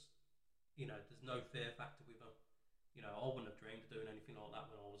ridiculous because, you know, there's no fear factor with them. You know, I wouldn't have dreamed of doing anything like that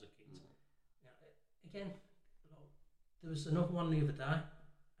when I was a kid. You know, again, there was another one the other day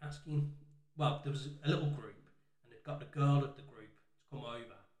asking, well, there was a little group and they'd got the girl of the group to come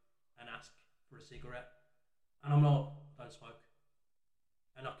over and ask for a cigarette. And I'm like, "Don't smoke."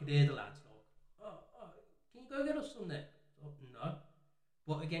 And I could hear the lads like, oh, "Can you go get us some there?" So, no.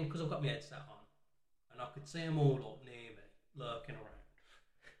 But again, because I've got my headset on and I could see them all like near me, lurking around.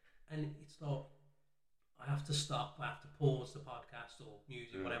 And it's like, I have to stop, I have to pause the podcast or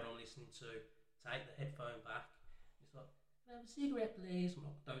music, whatever I'm listening to, take the headphone back. It's like, "Can I have a cigarette, please?" I'm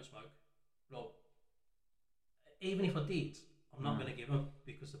like, "Don't smoke." Like, even if I did, I'm not going to give them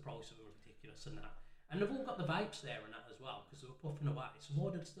because the price of them are ridiculous and that. And they've all got the vapes there and that as well because they were puffing away. So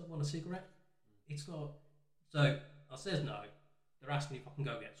why do they still want a cigarette? It's like, so I says no. they're asking if I can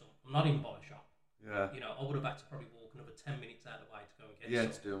go get some. I'm not even by a shop. Yeah. You know, I would have had to probably walk another 10 minutes out of the way to go and get Yeah,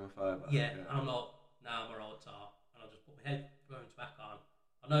 some. to do them a favour. Yeah, and I'm like, nah, I'm alright, tar. And I just put my headphones back on.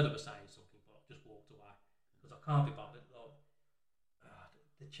 I know they were saying something, but I just walked away because I can't be bothered. Like,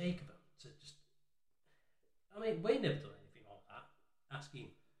 the cheek of them to just. I mean, we never done anything like that,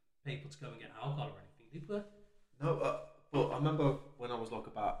 asking people to go and get alcohol or anything, did we? No, but I remember when I was like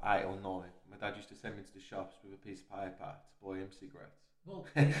about 8 or 9, my dad used to send me to the shops with a piece of paper to buy him cigarettes. Well,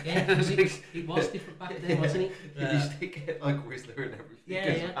 yeah, it was different back then, wasn't it? You used to get like Whistler and everything.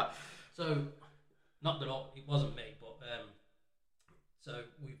 Yeah. So, not that it wasn't me, but so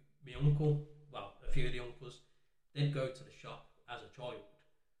my uncle, well, a few of the uncles, they'd go to the shop as a child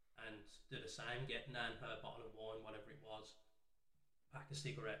and do the same, get Nan her bottle of wine, whatever it was, pack of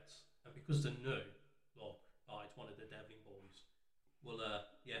cigarettes, and because they knew, like, oh, it's one of the Devlin boys, we'll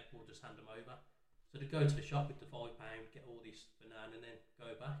just hand them over. So to go to the shop with the £5, get all this for Nan, and then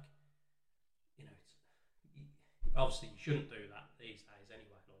go back. You know, obviously you shouldn't do that these days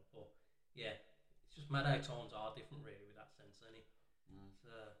anyway. Like, but yeah, it's just mad how times are different really with that sense, isn't it?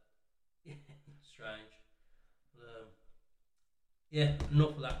 It's strange. But, yeah,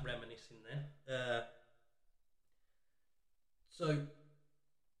 enough of that reminiscing there. So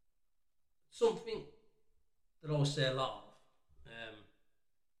something that I say a lot of.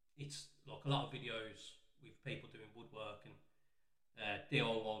 It's like a lot of videos with people doing woodwork and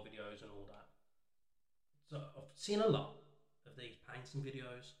DIY videos and all that. So I've seen a lot of these painting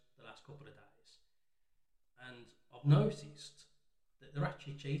videos the last couple of days, and I've noticed that they're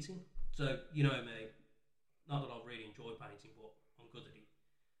actually cheating. So you know me, not that I really enjoy painting, but I'm good at it.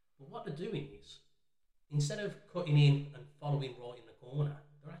 But what they're doing is, instead of cutting in and following right in the corner,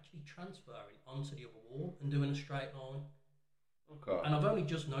 they're actually transferring onto the other wall and doing a straight line. Okay. And I've only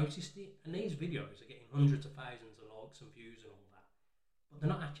just noticed it, and these videos are getting hundreds of thousands of likes and views and all that, but they're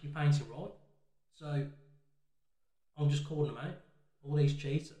not actually painting right. So I'm just calling them out, all these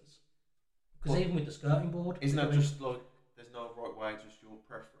cheaters. Because even with the skirting board, isn't that just like there's no right way, just your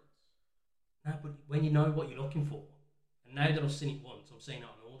preference? No, but when you know what you're looking for, and now that I've seen it once, I'm seeing it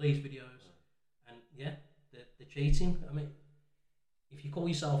on all these videos, and yeah, they're cheating. I mean, if you call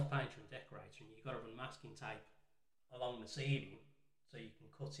yourself a painter and decorator, and you've got to run masking tape along the ceiling so you can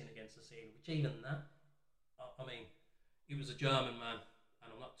cut in against the ceiling, which even that, I mean, it was a German man,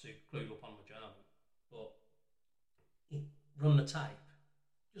 and I'm not too clued up on my German, but he run the tape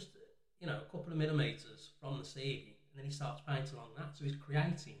just, you know, a couple of millimetres from the ceiling, and then he starts painting along that, so he's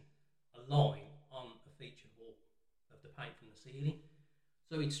creating a line on a featured wall of the paint from the ceiling.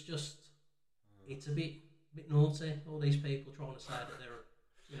 So it's just, it's a bit naughty, all these people trying to say that they're,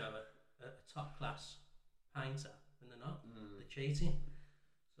 you know, a top class painter, and they're not. They're cheating.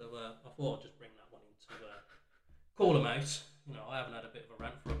 So I thought I'd just bring that one in to call them out. You know, I haven't had a bit of a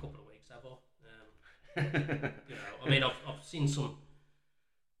rant for a couple of weeks, have I? You know, I mean, I've seen some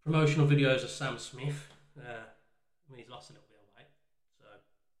promotional videos of Sam Smith. I mean, he's lost a little bit of weight, so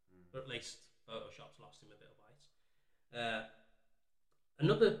but at least Photoshop's lost him a bit of weight.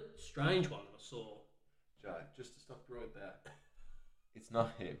 Another strange one that I saw. Joe, just to stop you right there, it's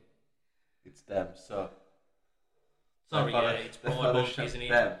not him, it's them. So sorry, yeah, it's Pride Month, isn't it?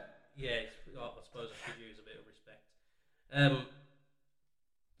 Them. Yeah, I suppose I should use a bit of respect.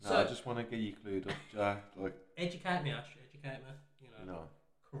 No, so, I just want to get you clued up, Joe. Like, educate me, Ash. Educate me. You know, no.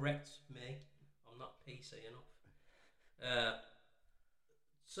 Correct me. I'm not PC enough.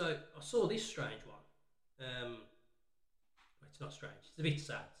 So I saw this strange one. It's not strange. It's a bit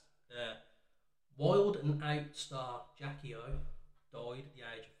sad. Wild and out star Jackie O died at the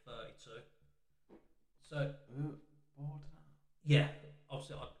age of 32. So, yeah,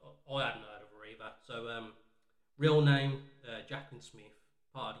 obviously I hadn't heard of her either. So, real name Jacqueline Smith,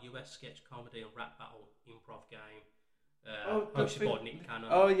 part of the US sketch comedy and rap battle improv game, hosted by Nick Cannon.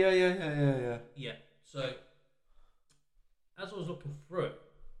 Oh yeah. Yeah. So, as I was looking through,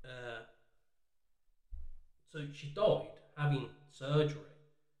 so she died having surgery,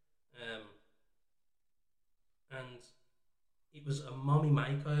 and it was a mummy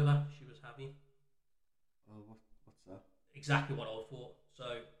makeover she was having. Oh, what's that? Exactly what I thought. So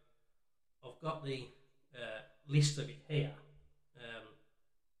I've got the list of it here.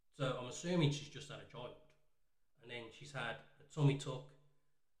 So I'm assuming she's just had a child, and then she's had a tummy tuck,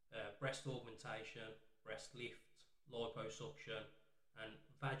 breast augmentation, breast lift, liposuction, and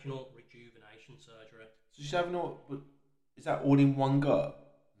vaginal rejuvenation surgery. So she's having all, but is that all in one go?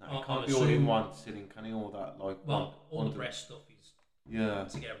 No, it can't be all in one sitting. Can he all that like? Well, all the breast stuff is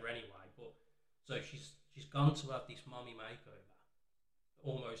together anyway. But so she's gone to have this mummy makeover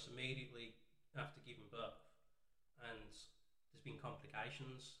almost immediately after giving birth, and there's been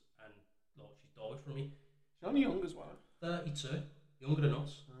complications, and like she's died from it. She's only young as well. 32, younger than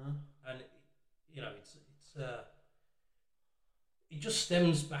us, and you know it just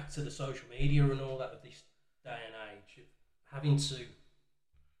stems back to the social media and all that of this day and age, of having to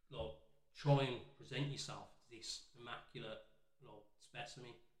like try and present yourself as this immaculate like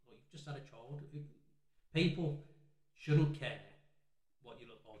specimen. Like you've just had a child. People shouldn't care what you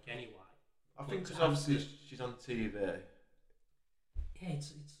look like anyway. I think because obviously she's on TV. Yeah,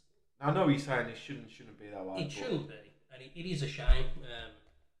 it's. I know he's saying it shouldn't be that way. It shouldn't be, and it is a shame.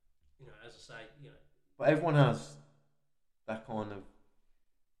 You know, as I say, you know. But everyone has that kind of.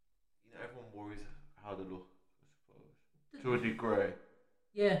 You know, everyone worries how they look, I suppose, to a degree.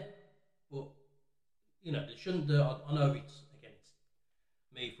 Yeah, but you know, they shouldn't do. I know it's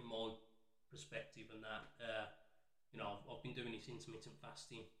me from my perspective, and that you know, I've been doing this intermittent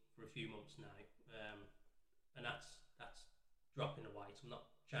fasting for a few months now, and that's dropping the weight. I'm not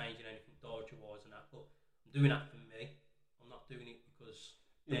changing anything dietary wise and that, but I'm doing that for me. I'm not doing it because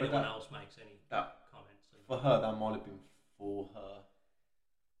anyone else makes any comments. For her, that might have been for her.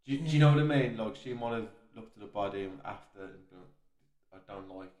 Do you know what I mean? Like she might have looked at the body after and been, I don't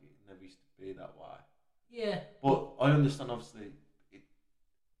like it. It never used to be that way. Yeah. But I understand, obviously, it.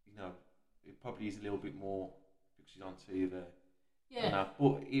 You know, it probably is a little bit more because she's on TV. Yeah.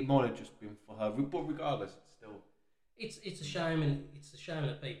 But it might have just been for her. But regardless, it's still. It's a shame, and it's a shame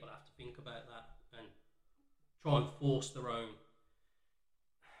that people have to think about that and try and force their own.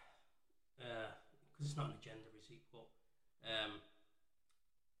 Because it's not an agenda, is it? But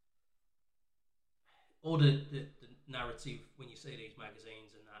all the narrative when you see these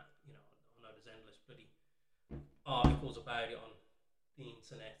magazines and that, you know, I know there's endless bloody articles about it on the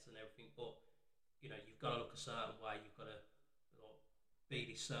internet and everything, but you know, you've got to look a certain way, you've got to be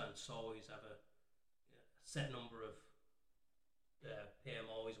this certain size, have a set number of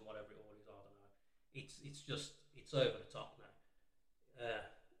PMIs and whatever it all is. I don't know. It's over the top now.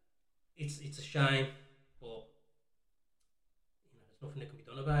 It's a shame, but you know, there's nothing that can be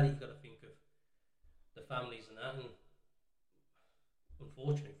done about it. You've got to think of the families and that, and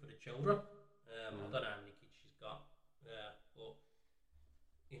unfortunately for the children, I don't know how many kids she's got, but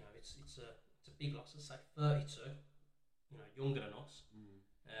you know, it's a big loss. I say 32, you know, younger than us.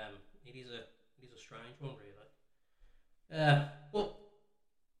 It is a strange one, really. But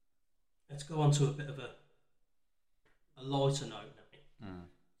let's go on to a bit of a lighter note now.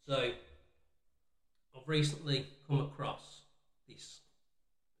 So I've recently come across this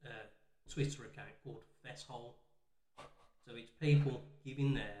Twitter account called Festhole. So it's people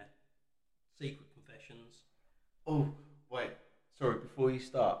giving their secret confessions. Oh, wait. Sorry, before you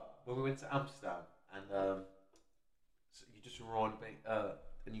start, when we went to Amsterdam and so you just reminded me,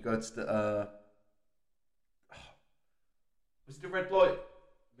 and you go to the was it the Red Light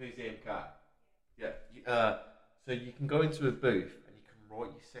Museum cat? Yeah. So you can go into a booth and you can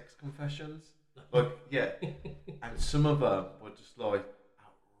write your sex confessions. Like, yeah. And some of them were just like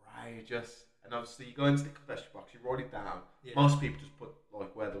outrageous. And obviously you go into the confession box, you write it down. Yeah. Most people just put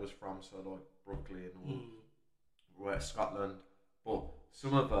like where they was from, so like Brooklyn or Scotland. But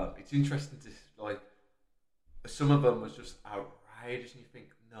some of them, it's interesting to like, some of them was just outrageous and you think,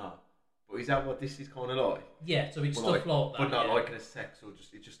 no. But is that what this is kind of like? Yeah, so it's stuff like that. But not like in a sex, or it's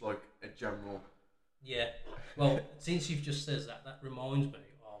just like a general. Yeah. Well, since you've just said that, that reminds me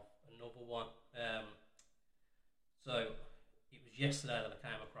of another one. So it was yesterday that I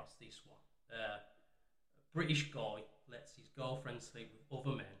came across this one. A British guy lets his girlfriend sleep with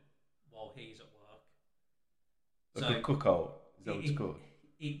other men while he's at work. Like a cuckold? Is that what it's called?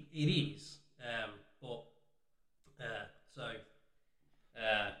 It is.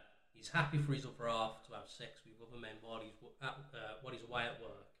 He's happy for his upper half to have sex with other men while he's away at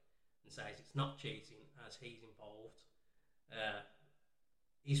work, and says it's not cheating as he's involved.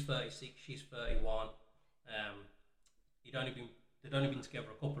 He's 36, she's 31. They'd only been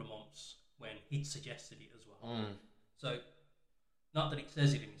together a couple of months when he'd suggested it as well. So, not that it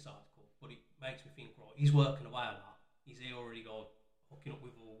says it in this article, but it makes me think, right, he's working away a lot. He's already got hooking up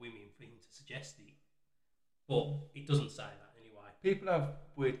with other women for him to suggest it. But it doesn't say that anyway. People have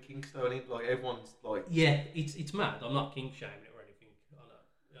weird kinks though, and like everyone's like... Yeah, it's mad. I'm not kink shaming it or anything. I know.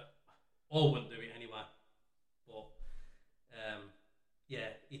 Yeah. I wouldn't do it anyway. But, yeah,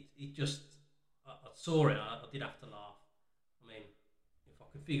 it just... I saw it, I did have to laugh. I mean, if I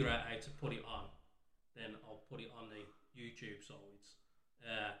could figure out how to put it on, then I'll put it on the YouTube sides.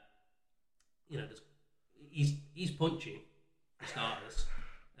 You know, he's punching, for starters.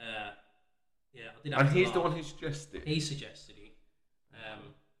 Yeah, I did have to And he's laugh. the one who suggested it? He suggested it.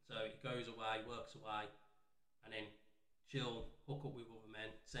 So he goes away, works away, and then she'll hook up with other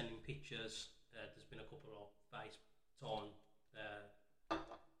men, sending pictures. There's been a couple of FaceTime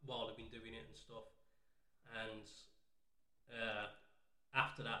while they've been doing it and stuff. And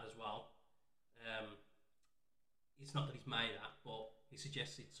after that as well, it's not that he's made that, but he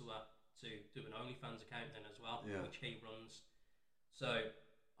suggested to her to do an OnlyFans account then as well, which he runs. So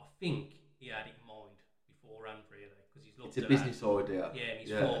I think he had it in mind beforehand, really, because he's looked at it. It's a business idea. Yeah, and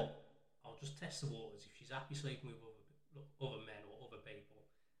he's thought, I'll just test the waters. If she's happy sleeping with other men or other people,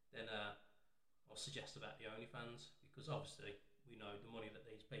 then I'll suggest about the OnlyFans, because obviously we know the money that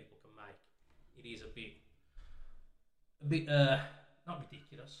these people can make. It is a bit not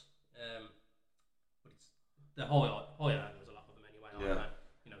ridiculous, but it's the high earners, a lot of them anyway. Aren't they?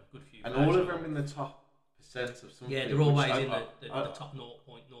 You know, good few. And all of them in the top percent of something. Yeah, they're always in the top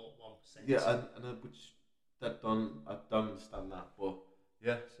 0.01%. Yeah, and which I don't understand that, but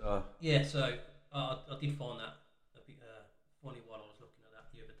so I did find that a bit funny while I was looking at that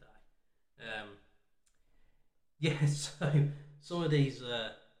the other day. So some of these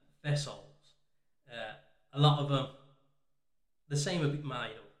vessels, a lot of them, they seem a bit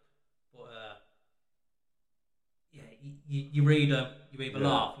made up, but you read them, you either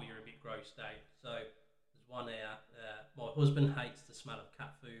laugh or you're a bit grossed out. So there's one here. My husband hates the smell of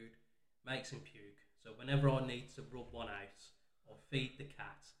cat food, makes him puke. So whenever I need to rub one out, I'll feed the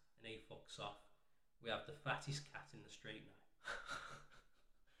cat and he fucks off. We have the fattest cat in the street now.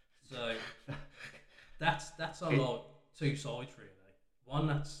 So that's on like two sides really. One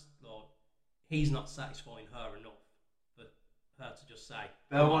that's like he's not satisfying her enough for her to just say.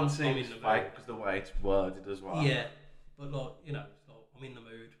 That one seems fake because the way it's worded as well. Yeah, but like it's like I'm in the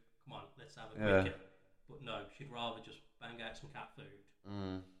mood. Come on, let's have a quickie. But no, she'd rather just bang out some cat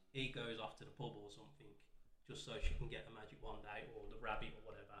food. He goes off to the pub or something, just so she can get the magic wand out or the rabbit or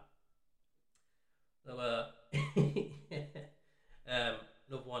whatever. So,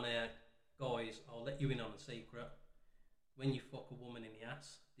 another one here, guys, I'll let you in on a secret. When you fuck a woman in the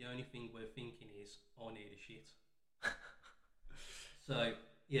ass, the only thing we're thinking is, I need a shit. So,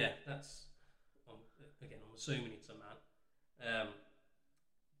 yeah, that's, again, I'm assuming it's a man.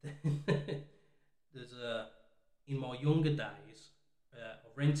 There's in my younger days, I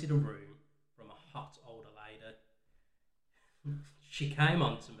rented a room from a hot older lady. She came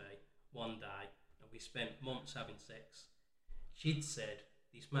on to me one day and we spent months having sex. She'd said,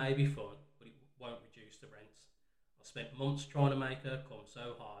 this may be fun, but it won't reduce the rent. I spent months trying to make her come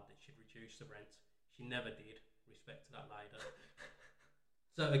so hard that she'd reduce the rent. She never did. Respect to that lady.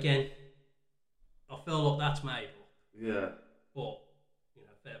 So again, I feel like that's made up. Yeah. But, you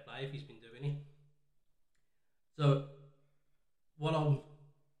know, fair play if he's been doing it. So, what I'm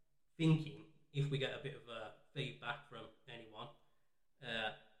thinking, if we get a bit of feedback from anyone,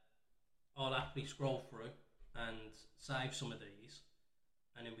 I'll happily scroll through and save some of these,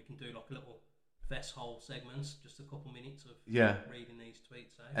 and then we can do like a little Vest Hole segments, just a couple minutes of reading these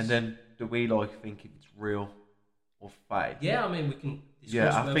tweets out. And then do we think if it's real or fake? Yeah, I mean we can discuss.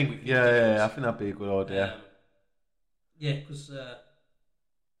 Yeah, I think I think that'd be a good idea. Yeah, because I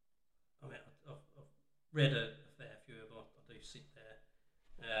mean I've read a fair few of them. I do sit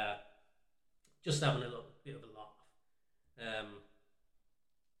there, just having a little bit of a laugh.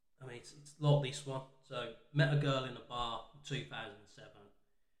 I mean it's like this one. So met a girl in a bar in 2007.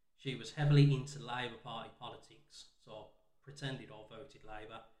 She was heavily into Labour Party politics, so I pretended I voted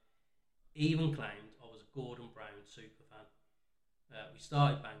Labour. Even claimed I was a Gordon Brown superfan. We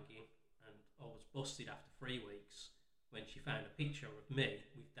started banging, and I was busted after 3 weeks when she found a picture of me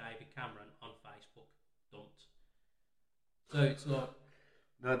with David Cameron on Facebook. Dumped. So it's like...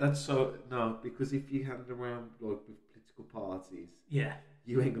 No, because if you hang around like with political parties,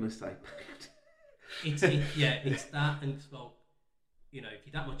 you ain't gonna stay banged. It's that, and it's like, you know, if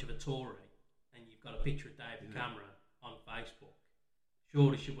you're that much of a Tory and you've got a picture of David Cameron on Facebook,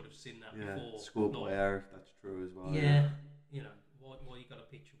 surely she would have seen that before. Schoolboy error, if that's true as well. Yeah, you know, why you got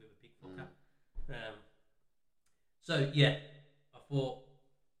a picture with a big fucker? So yeah, I thought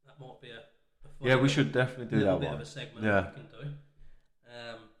that might be a fun we should definitely do that bit one. of a segment that we can do.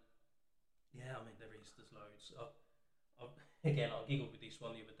 I mean there's loads. Again, I giggled with this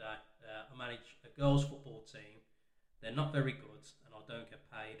one the other day. I manage a girls' football team. They're not very good, and I don't get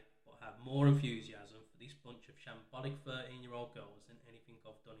paid, but I have more enthusiasm for this bunch of shambolic 13-year-old girls than anything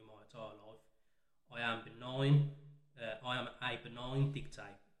I've done in my entire life. I am a benign dictator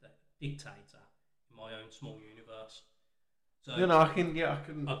in my own small universe. So I can.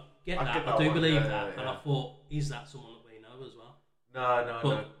 I get that. I do believe that, and I thought, is that someone that we know as well?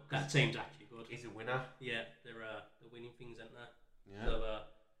 No. That team's actually good. He's a winner. Yeah, they're winning things, aren't they? Yeah. So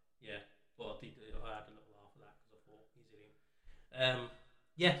but I had a little laugh at that because I thought, is it him?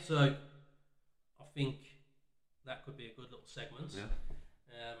 Yeah, so I think that could be a good little segment. Yeah.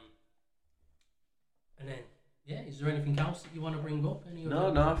 And then, yeah, is there anything else that you want to bring up?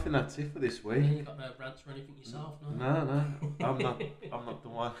 No, I think that's it for this week. You got no rants or anything yourself, no? No, I'm not the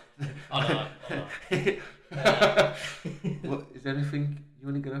one. I know. What, is there anything you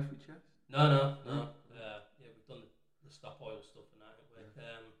want to get off your chest? No. Yeah, we've done the stop oil stuff and that, haven't we?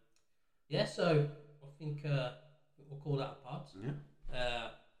 Yeah, so I think we'll call that a pod.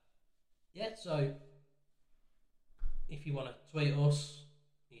 Yeah. So if you want to tweet us,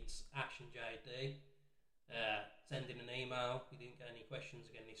 it's ActionJD. Send in an email. We didn't get any questions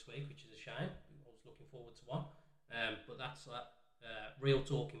again this week, which is a shame. I was looking forward to one. But that's at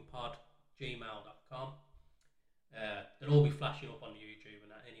realtalkingpod@gmail.com. They'll all be flashing up on the YouTube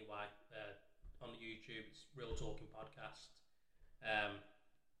and that anyway. On the YouTube, it's Real Talking Podcast.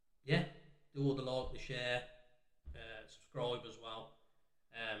 Do all the like, the share, subscribe as well.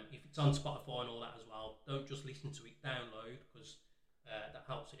 If it's on Spotify and all that as well, don't just listen to it, download, because that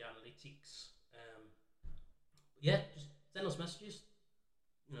helps with the analytics. Just send us messages.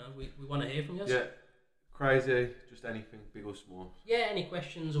 We want to hear from you. Yeah, crazy, just anything, big or small. Yeah, any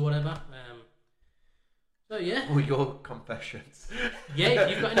questions or whatever. Or your confessions. Yeah, if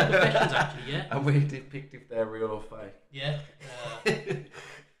you've got any confessions, actually, yeah. And we depict if they're real or fake. Yeah.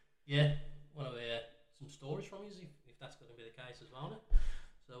 Want to hear some stories from you, if that's going to be the case as well.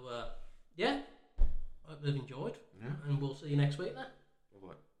 So, I hope you've enjoyed. Yeah. And we'll see you next week then.